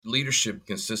leadership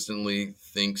consistently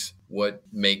thinks what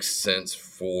makes sense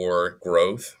for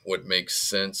growth, what makes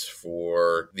sense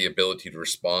for the ability to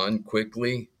respond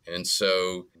quickly. And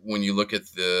so when you look at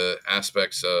the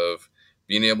aspects of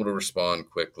being able to respond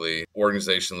quickly,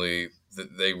 organizationally,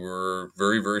 they were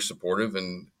very, very supportive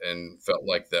and felt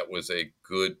like that was a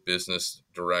good business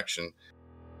direction.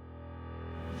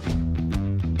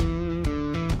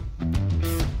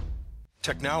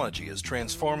 Technology is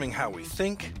transforming how we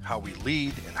think, how we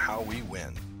lead, and how we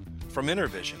win. From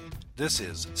InterVision, this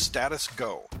is Status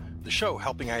Go, the show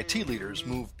helping IT leaders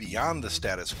move beyond the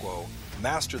status quo,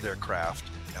 master their craft,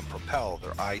 and propel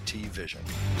their IT vision.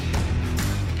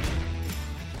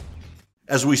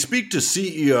 As we speak to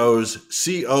CEOs,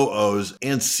 COOs,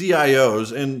 and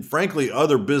CIOs, and frankly,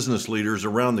 other business leaders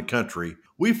around the country,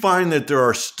 we find that there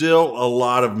are still a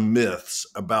lot of myths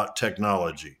about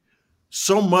technology.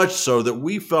 So much so that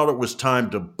we felt it was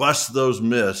time to bust those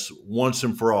myths once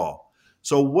and for all.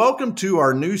 So welcome to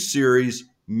our new series,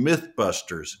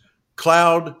 Mythbusters,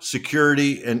 Cloud,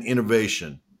 Security, and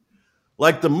Innovation.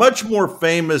 Like the much more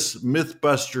famous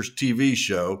Mythbusters TV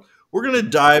show, we're going to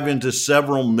dive into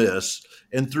several myths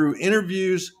and through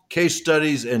interviews, case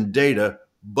studies, and data,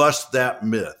 bust that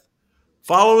myth.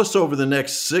 Follow us over the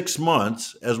next 6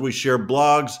 months as we share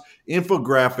blogs,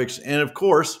 infographics, and of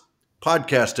course,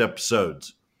 podcast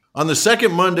episodes. On the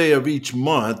second Monday of each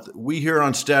month, we here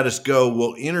on Status Go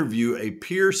will interview a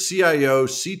peer CIO,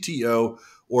 CTO,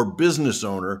 or business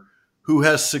owner who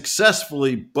has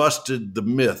successfully busted the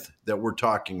myth that we're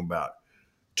talking about.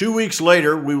 2 weeks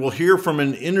later, we will hear from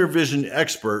an InterVision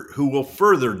expert who will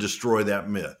further destroy that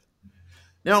myth.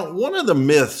 Now, one of the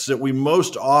myths that we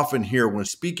most often hear when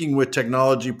speaking with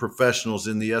technology professionals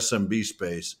in the SMB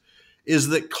space is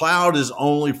that cloud is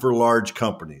only for large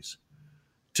companies.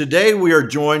 Today, we are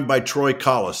joined by Troy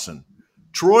Collison.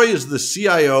 Troy is the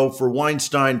CIO for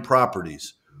Weinstein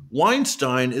Properties.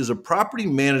 Weinstein is a property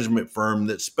management firm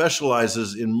that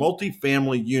specializes in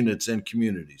multifamily units and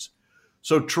communities.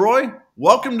 So, Troy,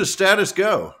 welcome to Status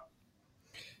Go.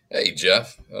 Hey,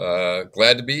 Jeff.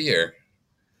 Glad to be here.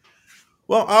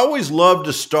 Well, I always love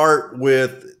to start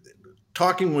with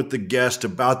talking with the guest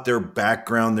about their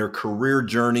background, their career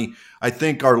journey. I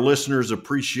think our listeners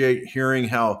appreciate hearing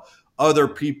how other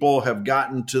people have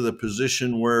gotten to the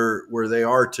position where they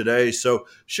are today. So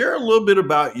share a little bit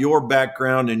about your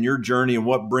background and your journey and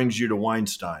what brings you to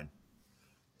Weinstein.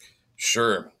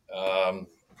 Sure.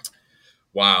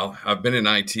 Wow. I've been in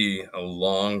IT a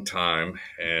long time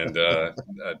and I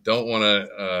don't want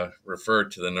to refer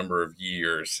to the number of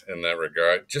years in that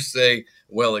regard. Just say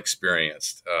well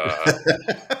experienced.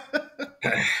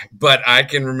 But I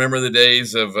can remember the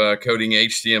days of coding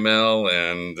HTML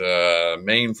and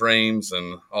mainframes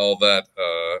and all that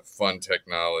fun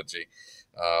technology.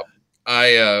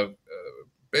 I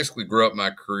basically grew up my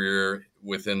career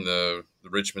within the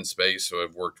Richmond space, so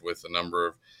I've worked with a number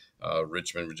of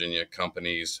Richmond, Virginia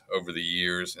companies over the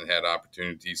years and had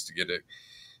opportunities to get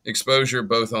exposure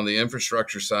both on the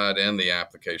infrastructure side and the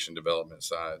application development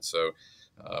side. So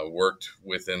worked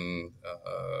within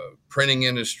printing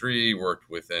industry, worked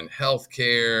within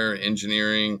healthcare,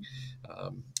 engineering.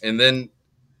 And then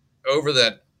over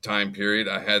that time period,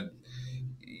 I had,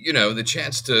 the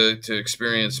chance to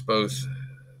experience both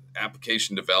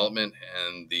application development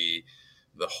and the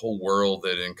whole world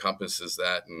that encompasses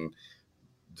that and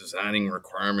designing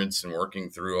requirements and working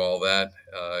through all that.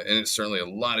 And it's certainly a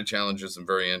lot of challenges and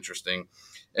very interesting.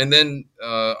 And then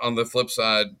on the flip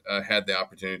side, I had the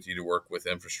opportunity to work with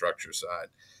infrastructure side.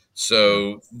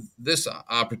 So this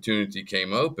opportunity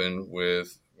came open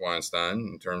with Weinstein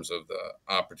in terms of the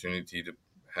opportunity to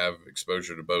have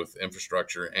exposure to both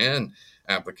infrastructure and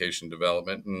application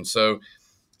development. And so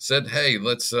said, hey,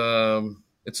 let's,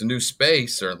 it's a new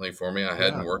space, certainly for me. I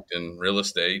hadn't worked in real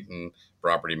estate and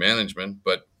property management,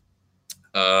 but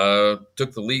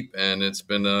took the leap and it's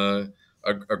been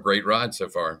a great ride so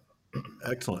far.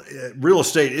 Excellent. Real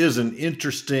estate is an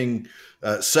interesting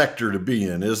sector to be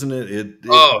in, isn't it?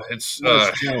 It's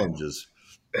challenges.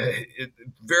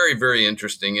 Very, very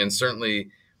interesting. And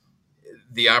certainly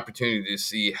the opportunity to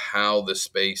see how the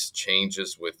space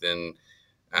changes within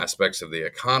aspects of the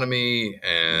economy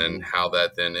and how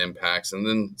that then impacts. And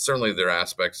then certainly there are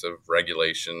aspects of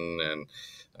regulation and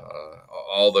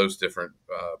all those different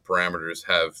parameters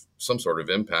have some sort of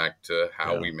impact to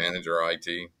how we manage our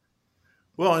IT.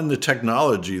 Well, and the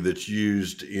technology that's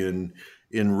used in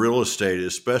real estate,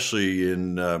 especially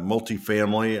in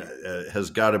multifamily, has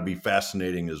got to be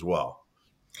fascinating as well.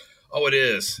 Oh, it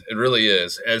is. It really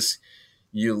is. As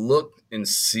you look and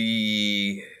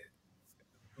see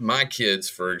my kids,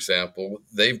 for example,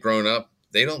 they've grown up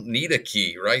they don't need a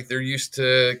key, right? They're used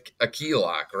to a key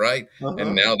lock, right? And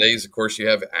Uh-huh. nowadays, of course, you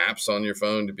have apps on your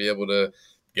phone to be able to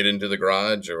get into the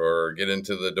garage or get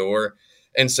into the door.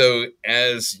 And so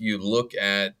as you look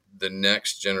at the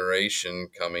next generation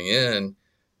coming in,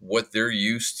 what they're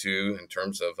used to in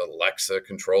terms of Alexa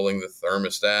controlling the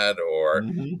thermostat, or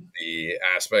Hmm. the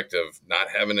aspect of not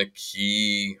having a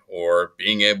key, or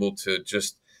being able to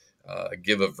just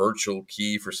give a virtual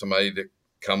key for somebody to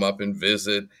come up and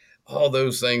visit. All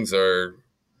those things are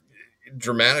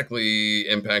dramatically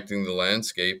impacting the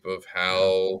landscape of Yeah.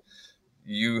 how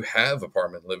you have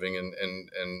apartment living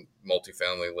and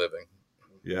multifamily living.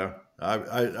 Yeah,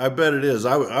 I bet it is.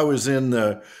 I was in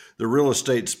the real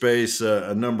estate space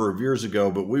a number of years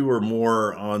ago, but we were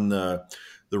more on the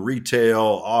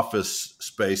retail office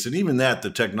space, and even that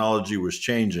the technology was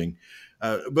changing.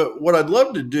 But what I'd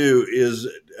love to do is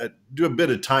do a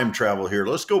bit of time travel here.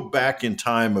 Let's go back in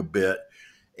time a bit.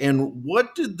 And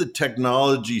what did the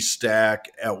technology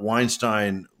stack at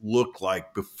Weinstein look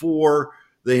like before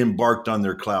they embarked on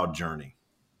their cloud journey?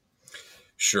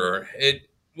 Sure. It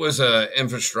was a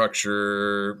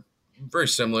infrastructure very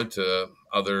similar to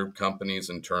other companies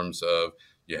in terms of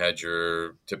you had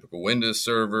your typical Windows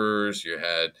servers, you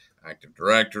had Active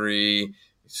Directory,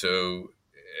 so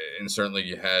and certainly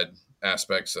you had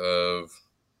aspects of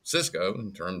Cisco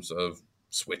in terms of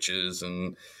switches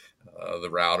and the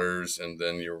routers, and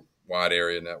then your wide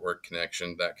area network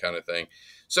connection, that kind of thing.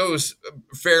 So it was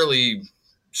fairly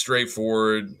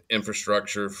straightforward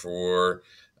infrastructure for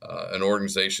an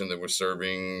organization that was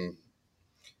serving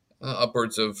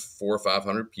upwards of 400 or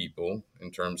 500 people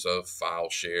in terms of file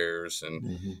shares and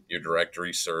Hmm. your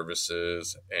directory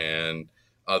services and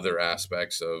other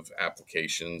aspects of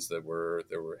applications that were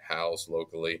housed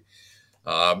locally.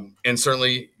 And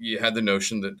certainly, you had the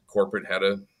notion that corporate had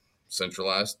a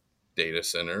centralized data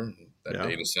center. That Yeah,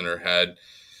 data center had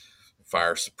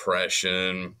fire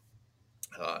suppression,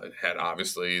 it had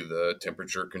obviously the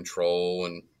temperature control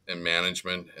and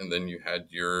management, and then you had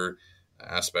your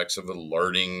aspects of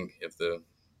alerting if the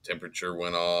temperature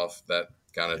went off, that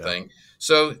kind of yeah, thing.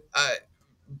 So,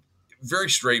 very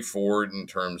straightforward in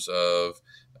terms of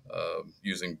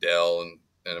using Dell and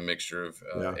a mixture of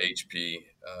yeah. HP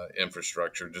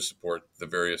infrastructure to support the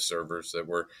various servers that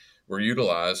were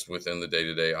utilized within the day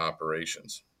to day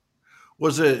operations.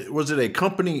 Was it a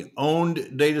company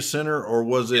owned data center or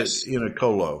was it Yes, in a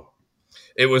colo?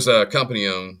 it was a company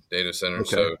owned data center. Okay.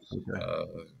 So Okay. uh,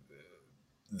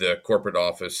 the corporate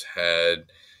office had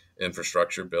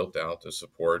infrastructure built out to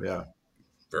support Yeah.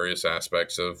 various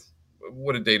aspects of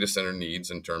what a data center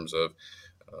needs in terms of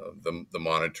the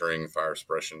monitoring, fire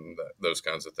suppression, those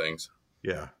kinds of things.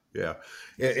 Yeah. Yeah.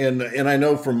 And I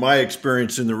know from my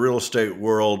experience in the real estate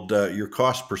world, your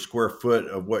cost per square foot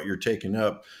of what you're taking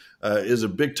up is a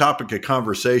big topic of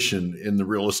conversation in the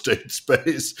real estate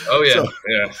space. Oh yeah, So,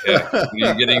 yeah, yeah. What are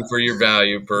you getting for your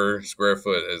value per square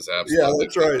foot is yeah, absolutely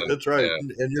that's right. something, That's right. yeah,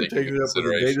 And you're take into taking it up with a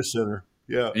data consideration. center.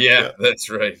 Yeah. Yeah, Yeah. that's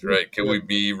right, right. Can Yeah. we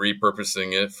be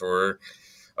repurposing it for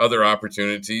other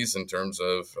opportunities in terms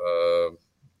of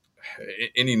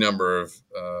any number of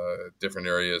different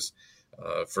areas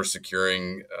for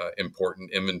securing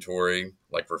important inventory,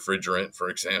 like refrigerant, for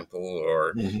example,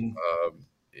 or Hmm.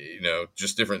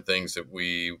 just different things that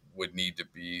we would need to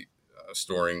be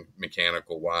storing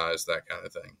mechanical wise, that kind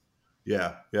of thing.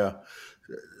 Yeah. Yeah.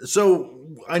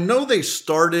 So I know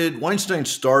Weinstein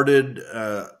started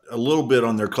a little bit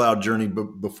on their cloud journey, but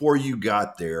before you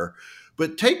got there.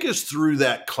 But take us through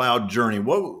that cloud journey.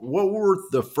 What were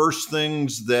the first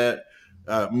things that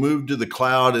moved to the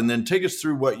cloud, and then take us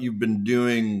through what you've been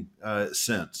doing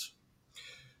since.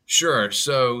 Sure.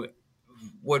 So,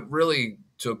 what really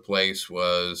took place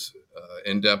was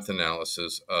in-depth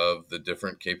analysis of the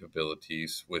different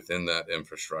capabilities within that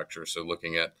infrastructure. So,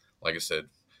 looking at, like I said,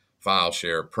 file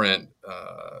share, print,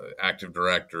 Active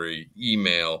Directory,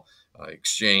 email,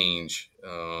 Exchange,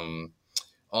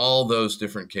 all those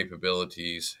different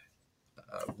capabilities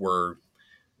were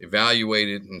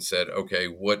evaluated and said, okay,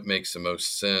 what makes the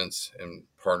most sense in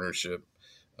partnership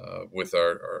with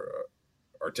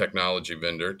our technology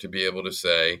vendor to be able to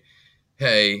say,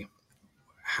 hey,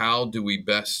 how do we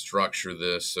best structure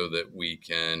this so that we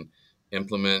can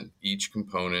implement each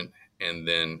component and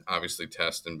then obviously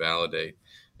test and validate?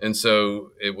 And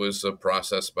so it was a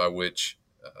process by which,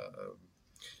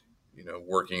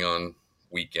 working on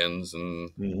weekends and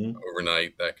Hmm.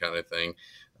 overnight, that kind of thing,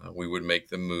 we would make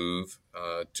the move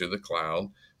to the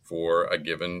cloud for a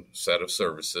given set of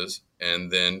services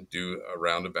and then do a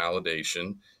round of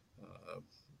validation,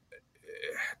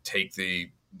 take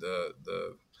the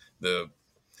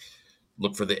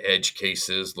look for the edge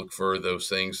cases, look for those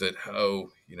things that,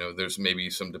 there's maybe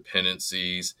some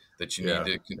dependencies that you need Yeah.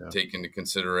 to Yeah. take into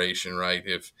consideration, right?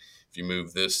 If you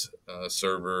move this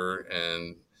server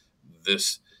and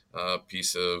this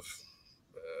piece of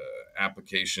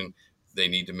application, they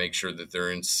need to make sure that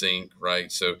they're in sync,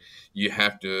 right? So you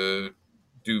have to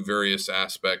do various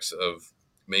aspects of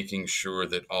making sure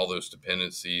that all those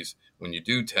dependencies, when you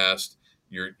do test,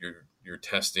 you're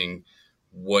testing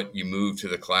what you move to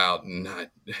the cloud and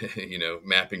not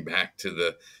mapping back to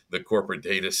the corporate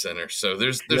data center. So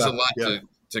there's a Yeah. lot Yeah.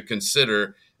 to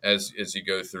consider as you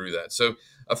go through that. So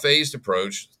a phased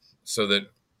approach, so that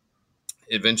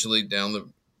eventually down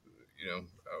the you know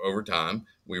over time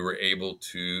we were able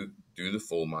to do the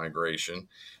full migration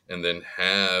and then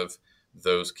have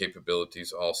those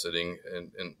capabilities all sitting.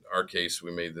 In our case,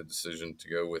 we made the decision to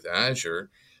go with Azure.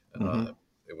 uh, Hmm.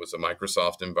 it was a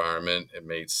Microsoft environment. It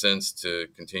made sense to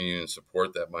continue and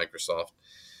support that Microsoft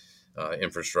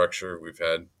infrastructure. We've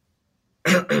had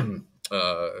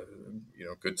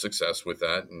good success with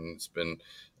that, and it's been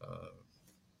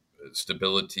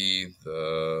stability,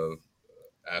 the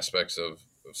aspects of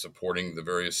supporting the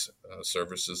various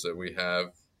services that we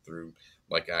have through,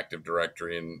 like, Active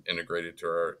Directory and integrated to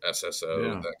our SSO,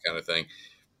 Yeah. that kind of thing.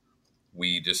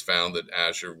 We just found that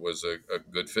Azure was a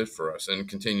good fit for us and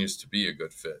continues to be a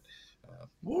good fit.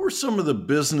 What were some of the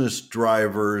business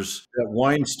drivers that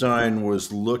Weinstein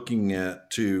was looking at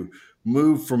to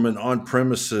move from an on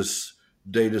premises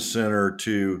data center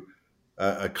to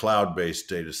a cloud based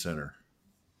data center?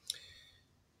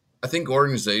 I think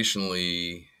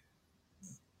organizationally,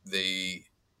 the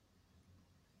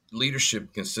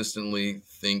leadership consistently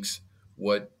thinks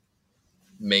what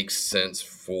makes sense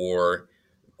for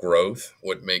growth,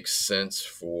 what makes sense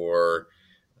for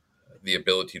the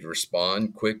ability to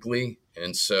respond quickly.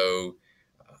 And so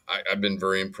I've been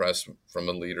very impressed from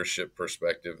a leadership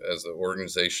perspective as the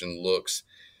organization looks.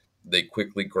 They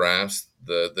quickly grasp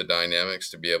the dynamics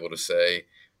to be able to say,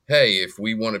 hey, if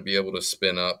we want to be able to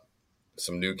spin up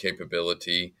some new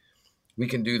capability, we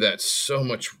can do that so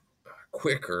much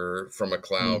quicker from a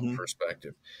cloud Hmm.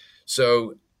 perspective.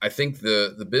 So I think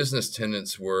the business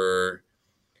tenants were,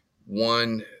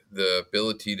 one, the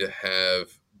ability to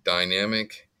have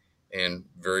dynamic and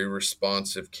very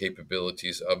responsive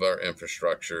capabilities of our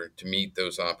infrastructure to meet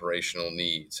those operational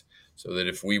needs. So that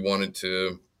if we wanted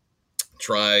to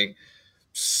try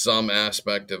some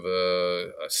aspect of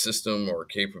a system or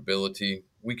capability,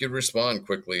 we could respond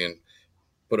quickly and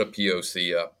put a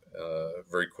POC up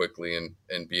very quickly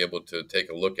and be able to take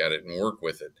a look at it and work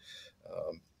with it.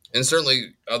 And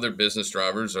certainly other business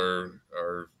drivers are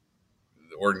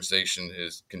the organization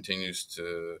continues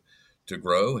to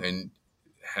grow and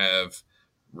have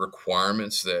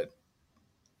requirements that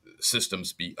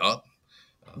systems be up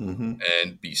Hmm.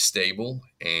 and be stable,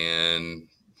 and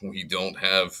we don't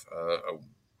have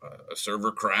a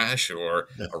server crash or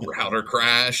a router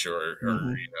crash or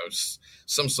Hmm.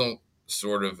 some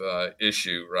sort of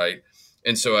issue, right?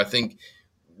 And so I think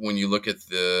when you look at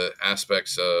the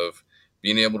aspects of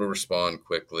being able to respond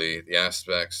quickly, the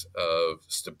aspects of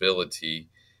stability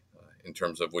in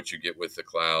terms of what you get with the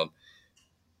cloud,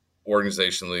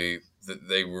 organizationally,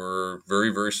 they were very,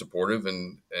 very supportive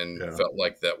and Yeah. felt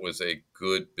like that was a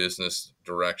good business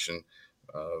direction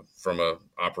from a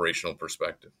operational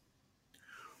perspective.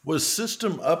 Was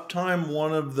system uptime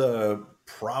one of the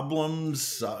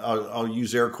problems? I'll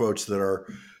use air quotes that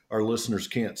our listeners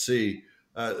can't see.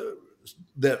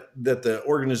 That the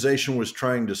organization was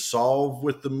trying to solve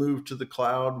with the move to the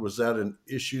cloud. Was that an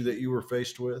issue that you were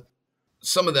faced with?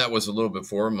 Some of that was a little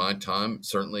before my time,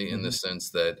 certainly in the Hmm. sense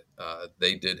that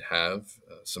they did have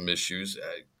some issues,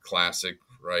 classic,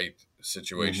 right, Hmm.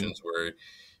 situations where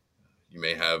you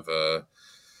may have uh,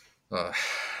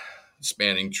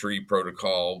 spanning tree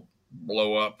protocol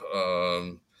blow up,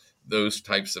 those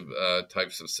types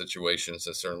of situations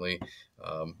that certainly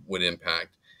would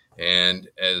impact. And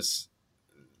as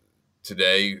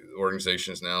today, the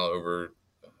organization is now over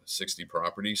 60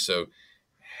 properties, so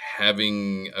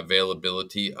having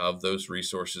availability of those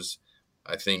resources,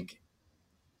 I think,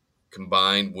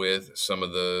 combined with some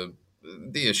of the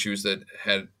issues that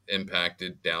had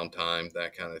impacted downtime,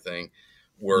 that kind of thing,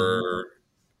 Hmm. were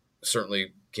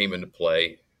certainly came into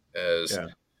play as Yeah.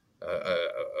 a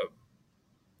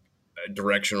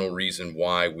directional reason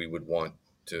why we would want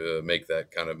to make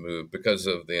that kind of move, because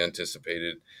of the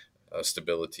anticipated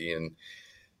stability. And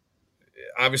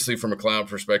obviously, from a cloud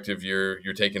perspective,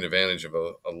 you're taking advantage of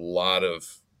a lot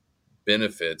of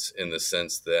benefits in the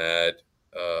sense that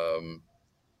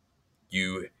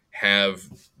you have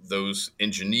those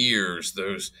engineers,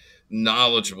 those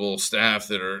knowledgeable staff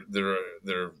that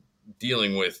are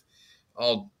dealing with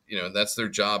all, that's their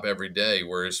job every day.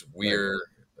 Whereas Right. we're a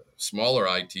smaller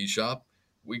IT shop,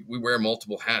 we wear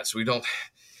multiple hats. We don't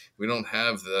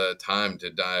have the time to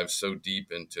dive so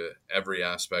deep into every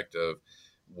aspect of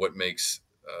what makes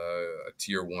a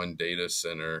tier one data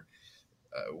center,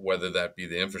 whether that be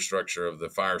the infrastructure of the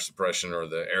fire suppression or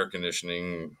the air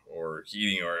conditioning or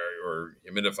heating or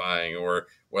humidifying, or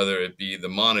whether it be the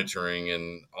monitoring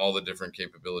and all the different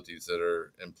capabilities that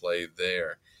are in play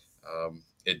there.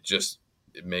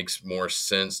 It makes more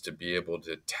sense to be able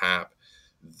to tap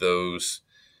those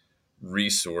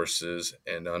resources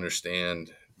and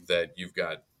understand that you've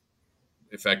got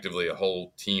effectively a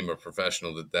whole team of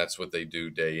professionals that's what they do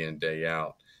day in, day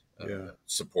out, Yeah.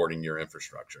 supporting your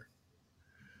infrastructure.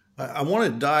 I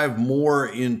want to dive more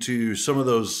into some of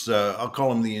those, I'll call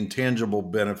them the intangible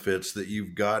benefits that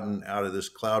you've gotten out of this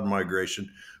cloud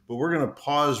migration. But we're going to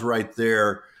pause right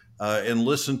there and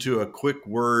listen to a quick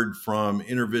word from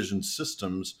Intervision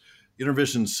Systems.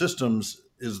 Intervision Systems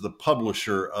is the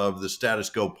publisher of the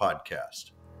Status Go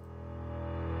podcast.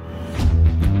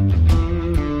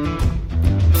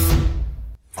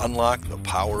 Unlock the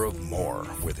power of more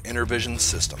with Intervision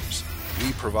Systems.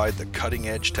 We provide the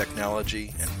cutting-edge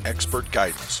technology and expert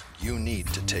guidance you need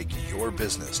to take your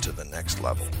business to the next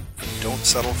level. Don't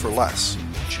settle for less.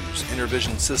 Choose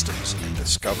Intervision Systems and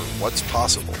discover what's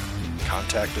possible.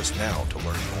 Contact us now to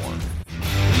learn more.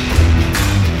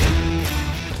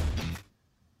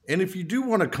 And if you do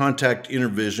want to contact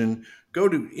Intervision, go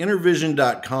to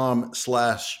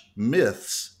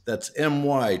intervision.com/myths. That's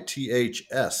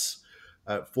MYTHS.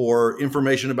 For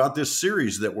information about this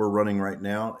series that we're running right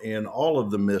now and all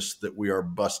of the myths that we are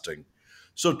busting.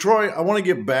 So, Troy, I want to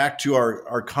get back to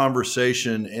our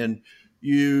conversation, and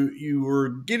you were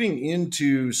getting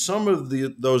into some of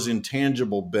those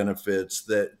intangible benefits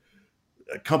that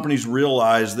companies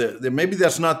realize that maybe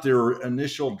that's not their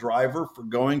initial driver for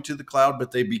going to the cloud,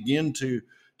 but they begin to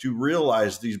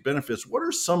realize these benefits. What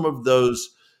are some of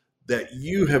those that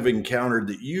you have encountered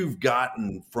that you've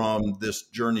gotten from this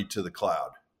journey to the cloud?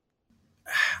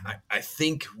 I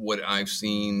think what I've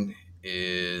seen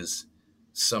is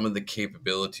some of the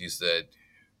capabilities that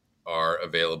are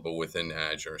available within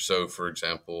Azure. So, for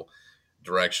example,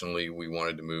 directionally, we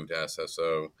wanted to move to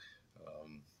SSO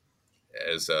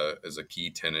as a key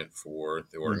tenet for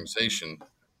the organization.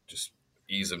 Just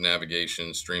ease of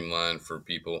navigation, streamline for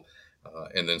people,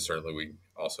 and then certainly we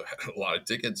also had a lot of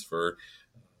tickets for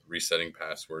resetting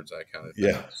passwords, that kind of thing.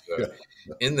 Yeah. So, Yeah.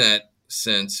 in that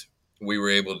sense, we were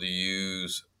able to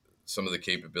use some of the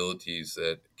capabilities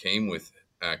that came with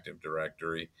Active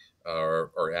Directory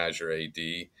or Azure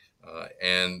AD,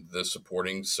 and the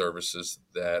supporting services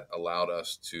that allowed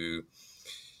us to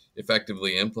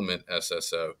effectively implement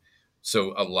SSO.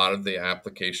 So a lot of the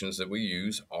applications that we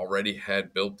use already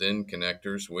had built-in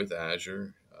connectors with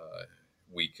Azure.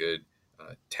 We could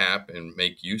tap and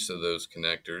make use of those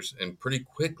connectors, and pretty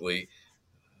quickly,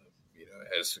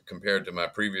 as compared to my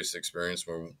previous experience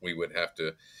where we would have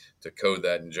to code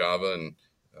that in Java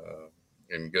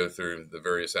and go through the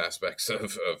various aspects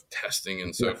of testing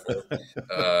and so forth.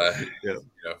 Yeah.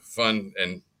 Fun,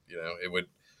 and it would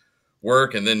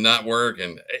work and then not work.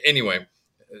 And anyway,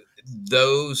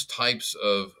 those types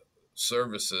of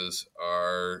services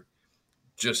are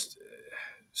just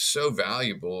so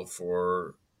valuable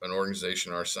for an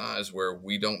organization our size, where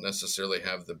we don't necessarily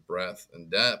have the breadth and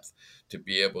depth to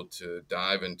be able to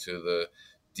dive into the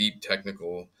deep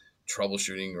technical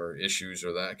troubleshooting or issues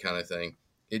or that kind of thing.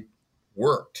 It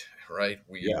worked, right?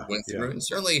 We went through it, and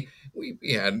certainly we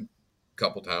had a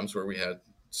couple times where we had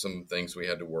some things we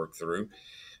had to work through,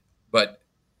 but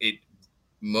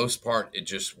most part, it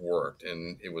just worked,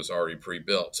 and it was already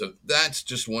pre-built. So that's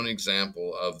just one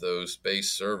example of those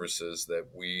base services that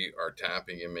we are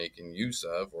tapping and making use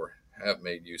of, or have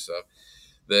made use of,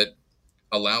 that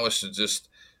allow us to just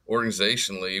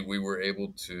organizationally, we were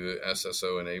able to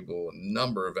SSO enable a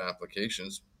number of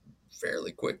applications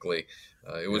fairly quickly.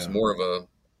 It was more of a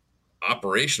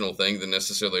operational thing than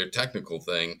necessarily a technical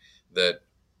thing that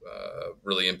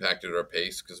really impacted our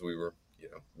pace, because we were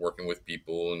working with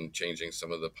people and changing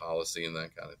some of the policy and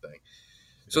that kind of thing.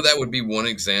 So that would be one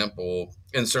example.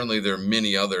 And certainly there are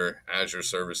many other Azure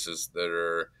services that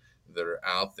are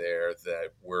out there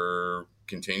that we're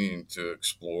continuing to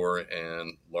explore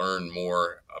and learn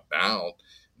more about,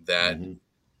 that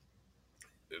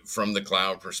from the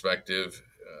cloud perspective,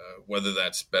 whether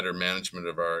that's better management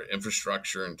of our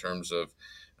infrastructure in terms of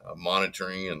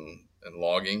monitoring and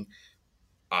logging.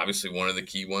 Obviously, one of the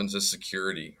key ones is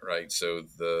security, right? So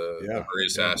the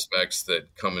various aspects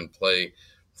that come in play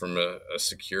from a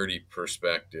security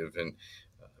perspective, and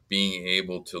being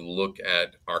able to look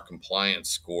at our compliance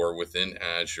score within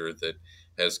Azure that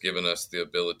has given us the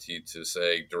ability to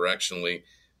say directionally,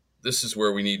 this is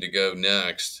where we need to go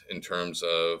next in terms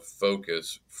of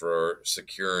focus for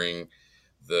securing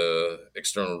the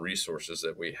external resources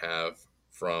that we have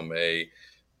from a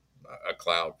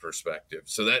cloud perspective.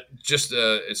 So that just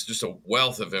it's just a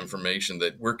wealth of information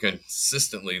that we're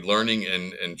consistently learning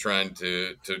and trying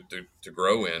to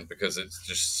grow in, because it's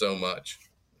just so much.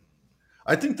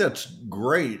 I think that's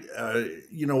great.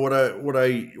 What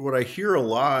I hear a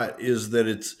lot is that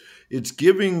it's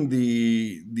giving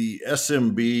the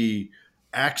SMB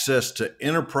access to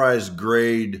enterprise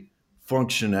grade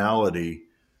functionality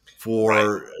Right.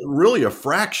 for really a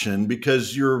fraction,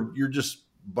 because you're just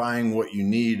buying what you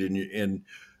need, and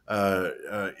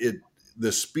it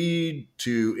the speed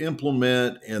to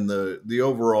implement and the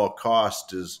overall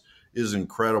cost is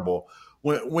incredible.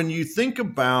 When you think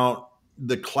about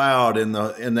the cloud and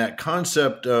that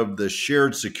concept of the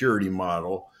shared security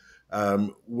model,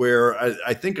 where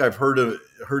I think I've heard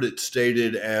it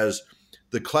stated as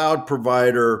the cloud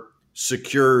provider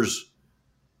secures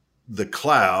the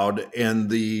cloud, and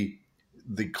the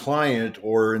client,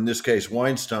 or in this case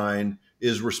Weinstein,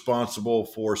 is responsible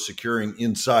for securing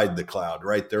inside the cloud,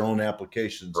 right? Their own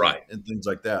applications Right. and things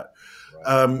like that.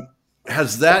 Right.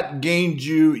 Has that gained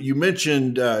you? You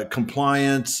mentioned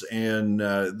compliance and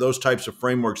those types of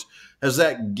frameworks. Has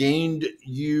that gained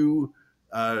you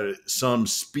some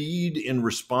speed in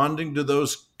responding to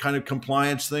those kind of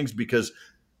compliance things? Because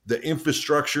the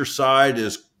infrastructure side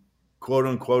is, quote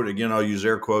unquote, again, I'll use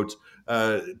air quotes,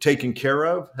 taken care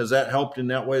of. Has that helped in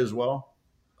that way as well?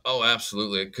 Oh,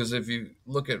 absolutely. Because if you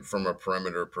look at from a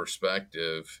perimeter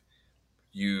perspective,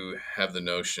 you have the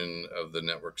notion of the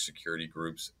network security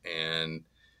groups, and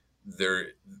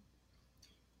they're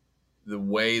the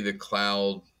way the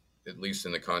cloud, at least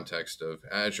in the context of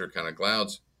Azure kind of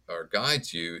clouds, or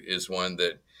guides you, is one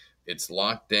that it's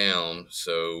locked down.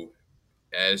 So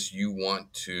as you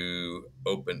want to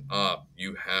open up,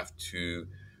 you have to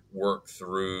work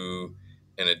through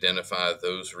and identify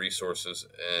those resources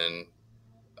and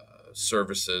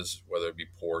services, whether it be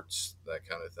ports, that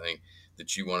kind of thing,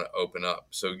 that you want to open up.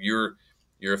 So you're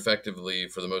effectively,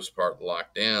 for the most part,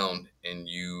 locked down, and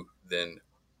you then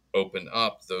open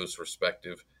up those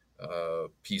respective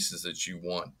pieces that you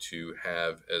want to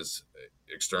have as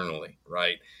externally,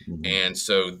 right? Mhm. And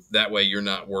so that way you're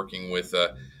not working with,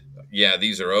 yeah,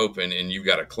 these are open and you've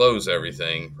got to close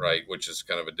everything, right? Which is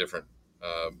kind of a different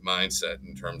mindset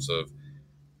in terms of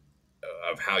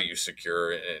how you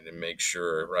secure and make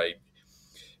sure, right?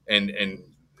 And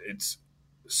it's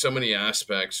so many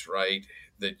aspects, right,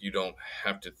 that you don't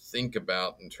have to think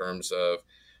about in terms of,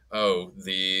 oh,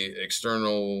 the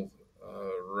external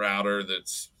router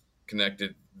that's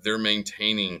connected, they're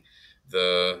maintaining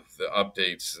the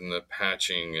updates and the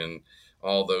patching and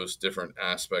all those different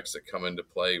aspects that come into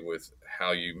play with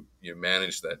how you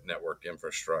manage that network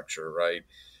infrastructure, right?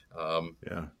 um,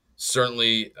 Yeah.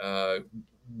 Certainly,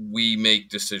 we make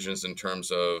decisions in terms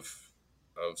of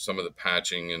some of the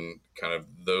patching and kind of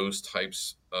those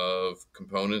types of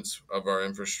components of our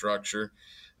infrastructure.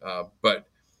 But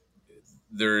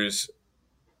there's,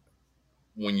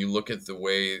 when you look at the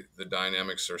way the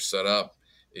dynamics are set up,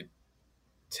 it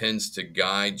tends to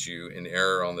guide you and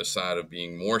err on the side of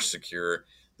being more secure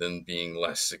than being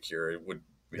less secure. It would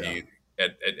Yeah. be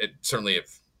at certainly at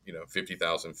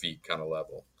 50,000 feet kind of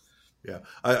level. Yeah,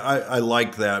 I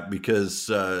like that, because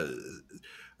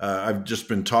I've just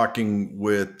been talking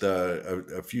with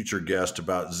a future guest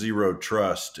about zero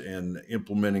trust and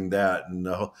implementing that, and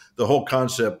the whole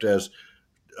concept as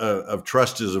of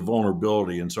trust is a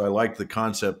vulnerability. And so I like the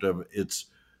concept of it's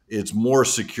more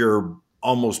secure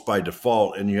almost by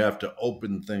default, and you have to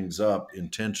open things up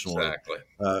intentionally. Exactly.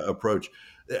 Approach.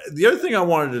 The other thing I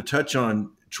wanted to touch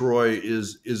on, Troy,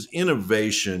 is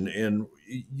innovation, and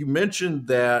you mentioned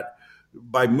that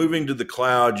by moving to the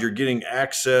cloud, you're getting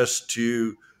access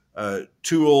to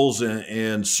tools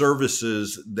and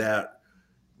services that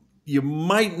you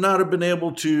might not have been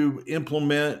able to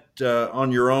implement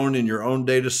on your own in your own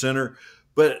data center.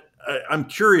 But I'm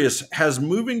curious, has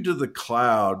moving to the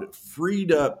cloud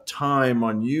freed up time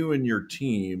on you and your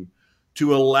team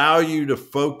to allow you to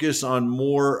focus on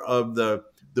more of the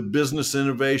business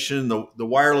innovation, the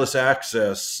wireless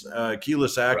access,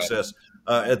 keyless Right. access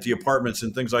at the apartments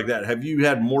and things like that? Have you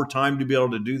had more time to be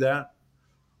able to do that?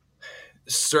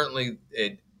 Certainly,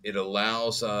 it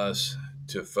allows us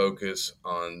to focus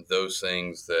on those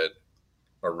things that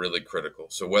are really critical.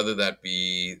 So whether that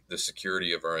be the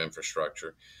security of our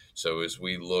infrastructure, so as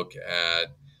we look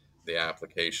at the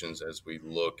applications, as we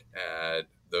look at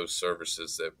those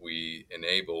services that we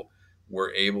enable,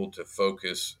 we're able to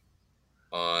focus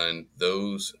on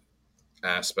those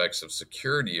aspects of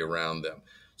security around them.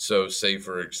 So, say,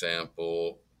 for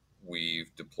example,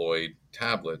 we've deployed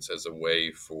tablets as a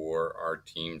way for our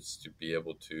teams to be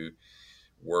able to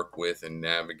work with and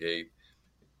navigate.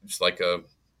 It's like a,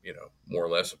 more or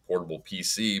less a portable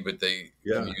PC, but they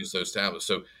can Yeah. use those tablets.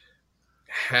 So,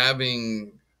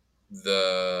 having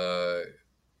the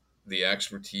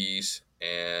expertise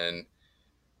and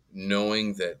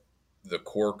knowing that the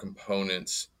core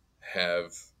components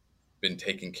have been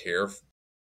taken care of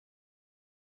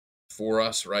for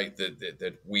us, right?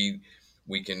 That we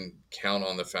can count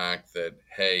on the fact that,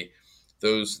 hey,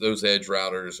 those edge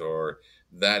routers or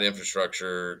that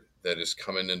infrastructure that is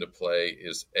coming into play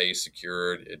is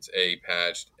secured, it's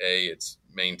patched, it's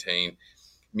maintained,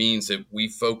 means that we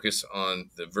focus on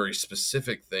the very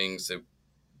specific things that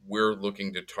we're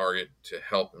looking to target to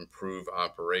help improve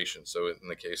operations. So in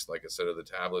the case, like I said, of the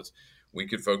tablets, we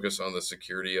could focus on the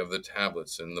security of the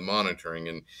tablets and the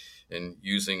monitoring and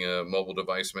using a mobile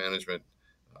device management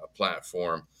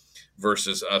platform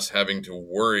versus us having to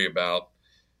worry about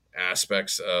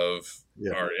aspects of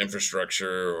Yeah. our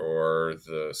infrastructure or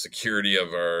the security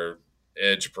of our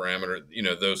edge parameter,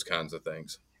 those kinds of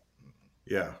things.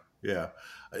 Yeah, yeah.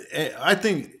 I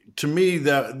think to me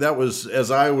that was,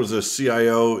 as I was a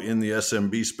CIO in the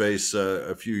SMB space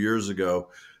a few years ago,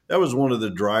 that was one of the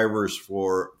drivers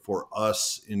for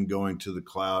us in going to the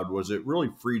cloud. Was it really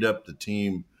freed up the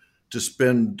team to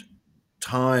spend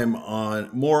time on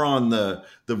more on the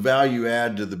value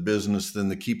add to the business than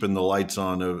the keeping the lights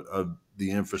on of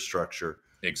the infrastructure.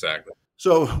 Exactly.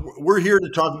 So we're here to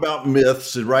talk about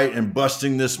myths, right, and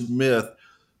busting this myth.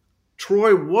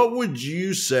 Troy, what would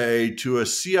you say to a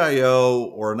CIO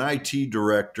or an IT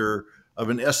director of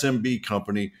an SMB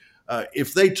company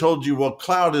if they told you, well,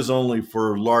 cloud is only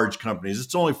for large companies,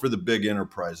 it's only for the big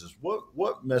enterprises?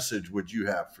 What message would you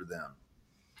have for them?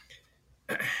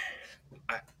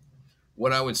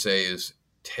 What I would say is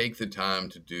take the time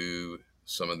to do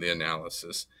some of the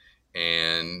analysis,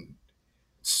 and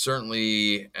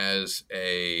certainly as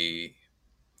a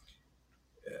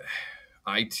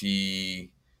IT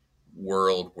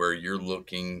world where you're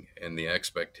looking and the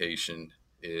expectation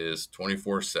is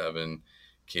 24/7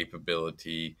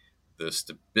 capability, the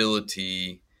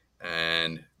stability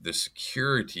and the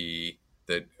security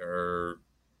that are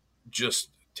just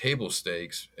table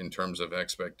stakes in terms of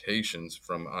expectations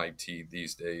from IT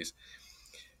these days.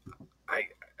 I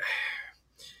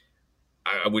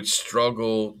I would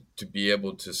struggle to be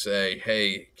able to say,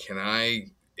 hey, can I,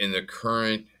 in the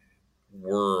current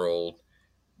world,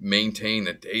 maintain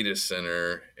a data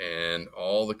center and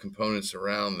all the components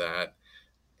around that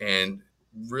and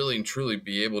really and truly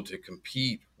be able to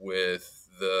compete with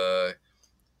the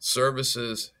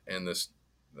services and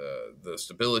the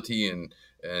stability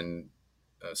and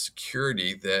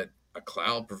security that a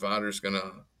cloud provider is going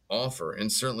to offer.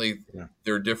 And certainly Yeah.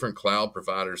 there are different cloud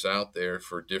providers out there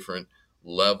for different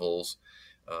levels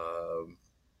of,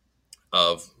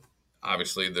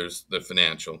 obviously there's the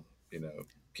financial,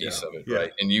 piece Yeah. of it, Yeah.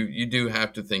 right? And you do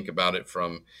have to think about it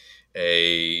from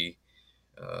a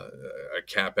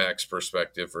capex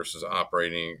perspective versus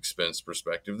operating expense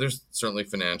perspective. There's certainly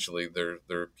financially there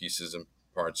are pieces and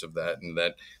parts of that, and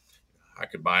that I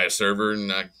could buy a server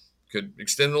and I could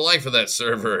extend the life of that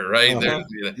server, right? Uh-huh.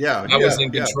 Yeah. I was Yeah.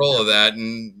 in Yeah. control of that,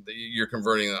 and you're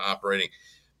converting the operating.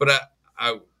 But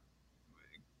I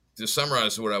to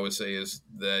summarize, what I would say is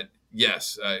that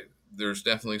yes, there's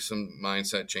definitely some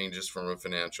mindset changes from a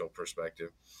financial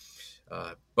perspective,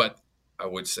 but I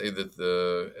would say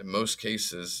that in most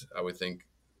cases, I would think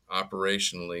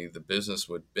operationally the business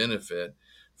would benefit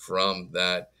from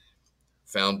that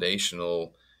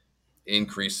foundational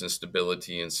increase in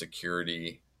stability and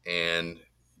security. And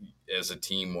as a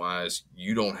team wise,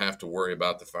 you don't have to worry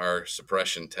about the fire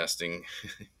suppression testing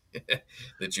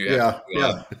that you have to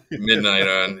Yeah. do on midnight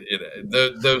on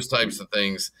those types of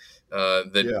things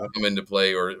that Yeah. come into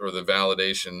play, or the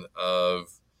validation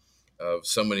of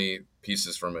so many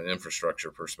pieces from an infrastructure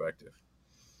perspective.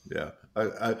 Yeah.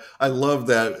 I love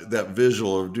that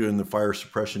visual of doing the fire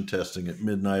suppression testing at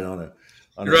midnight on a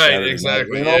Right, Saturday night,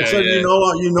 exactly. and all of a sudden Yeah.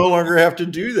 you no longer have to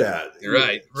do that.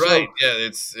 Right.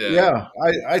 So Yeah.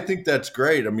 I think that's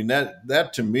great. I mean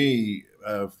that to me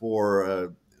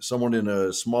for someone in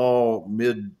a small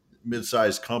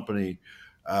mid-sized company,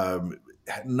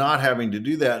 not having to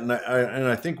do that, and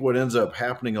I think what ends up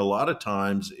happening a lot of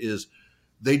times is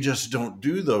they just don't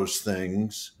do those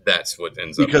things That's what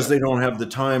ends up because happening. they don't have the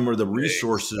time or the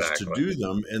resources to Exactly. do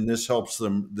them, and this helps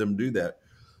them do that.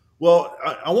 Well,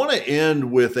 I want to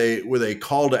end with a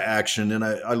call to action, and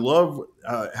I love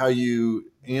how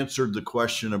you answered the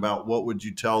question about what would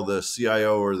you tell the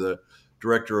CIO or the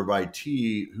director of IT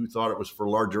who thought it was for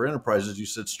larger enterprises. You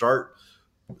said start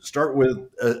with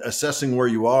assessing where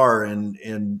you are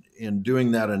and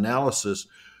doing that analysis.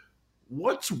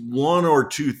 What's one or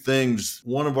two things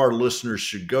one of our listeners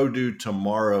should go do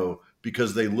tomorrow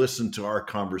because they listened to our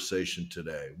conversation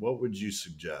today? What would you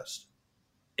suggest?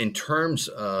 In terms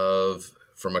of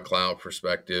from a cloud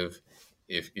perspective,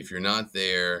 if you're not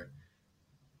there,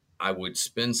 I would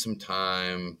spend some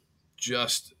time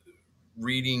just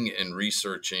reading and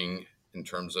researching in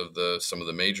terms of some of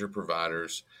the major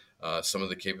providers, some of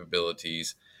the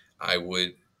capabilities. I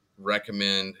would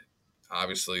recommend,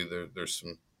 obviously, there's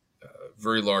some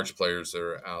very large players that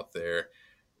are out there,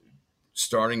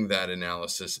 starting that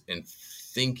analysis and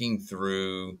thinking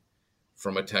through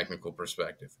from a technical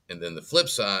perspective. And then the flip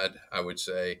side, I would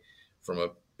say, from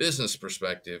a business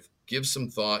perspective, give some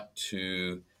thought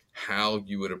to how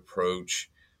you would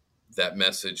approach that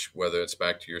message, whether it's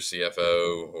back to your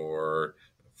CFO or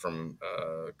from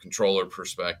a controller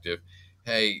perspective.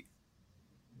 Hey,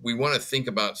 we want to think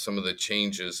about some of the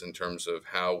changes in terms of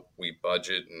how we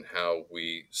budget and how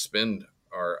we spend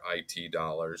our IT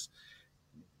dollars.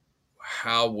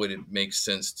 How would it make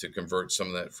sense to convert some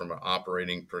of that from an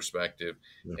operating perspective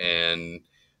and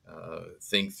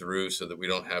think through so that we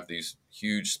don't have these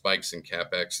huge spikes in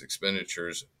CapEx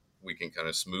expenditures? We can kind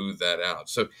of smooth that out.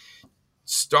 So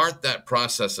start that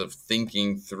process of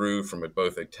thinking through from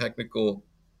both a technical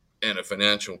and a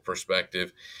financial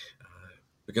perspective,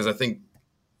 because I think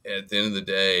at the end of the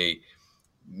day,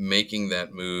 making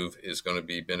that move is going to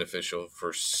be beneficial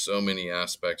for so many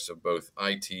aspects of both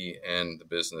IT and the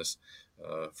business,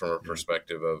 from a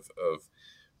perspective of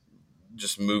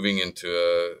just moving into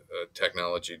a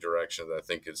technology direction that I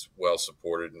think is well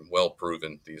supported and well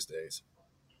proven these days.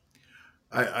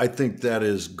 I think that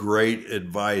is great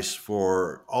advice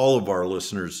for all of our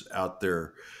listeners out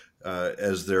there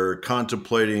as they're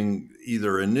contemplating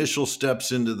either initial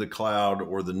steps into the cloud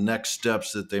or the next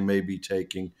steps that they may be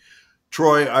taking.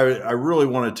 Troy, I really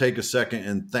want to take a second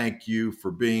and thank you for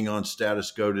being on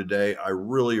Status Go today. I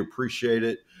really appreciate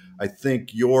it. I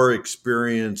think your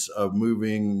experience of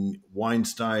moving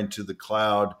Weinstein to the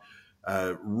cloud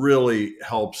really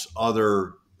helps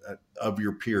other of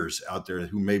your peers out there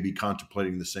who may be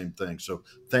contemplating the same thing. So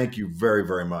thank you very,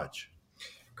 very much.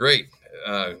 Great.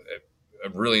 I've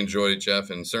really enjoyed it, Jeff.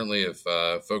 And certainly if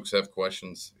folks have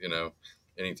questions,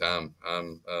 anytime,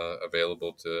 I'm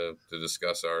available to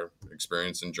discuss our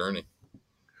experience and journey.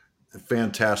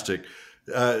 Fantastic.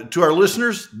 To our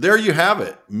listeners, there you have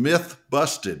it. Myth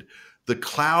busted. The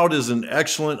cloud is an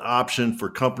excellent option for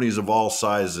companies of all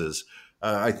sizes.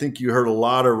 I think you heard a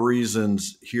lot of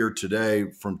reasons here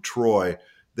today from Troy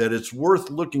that it's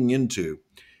worth looking into.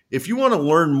 If you want to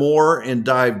learn more and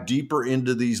dive deeper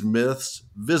into these myths,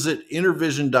 visit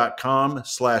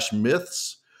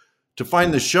intervision.com/myths. To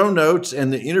find the show notes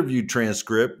and the interview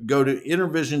transcript, go to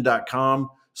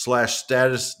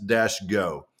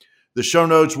intervision.com/status-go. The show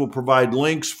notes will provide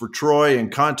links for Troy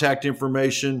and contact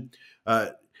information.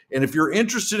 And if you're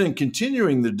interested in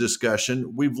continuing the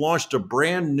discussion, we've launched a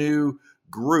brand new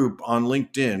group on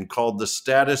LinkedIn called the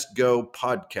Status Go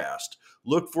Podcast.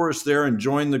 Look for us there and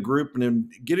join the group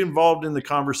and get involved in the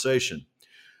conversation.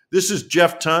 This is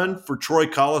Jeff Tunn for Troy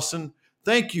Collison.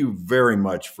 Thank you very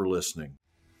much for listening.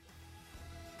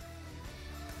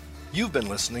 You've been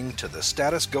listening to the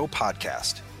Status Go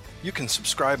Podcast. You can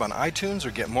subscribe on iTunes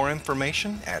or get more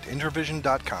information at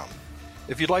intervision.com.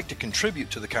 If you'd like to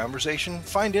contribute to the conversation,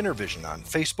 find Intervision on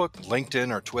Facebook,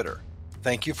 LinkedIn, or Twitter.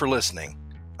 Thank you for listening.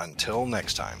 Until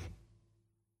next time.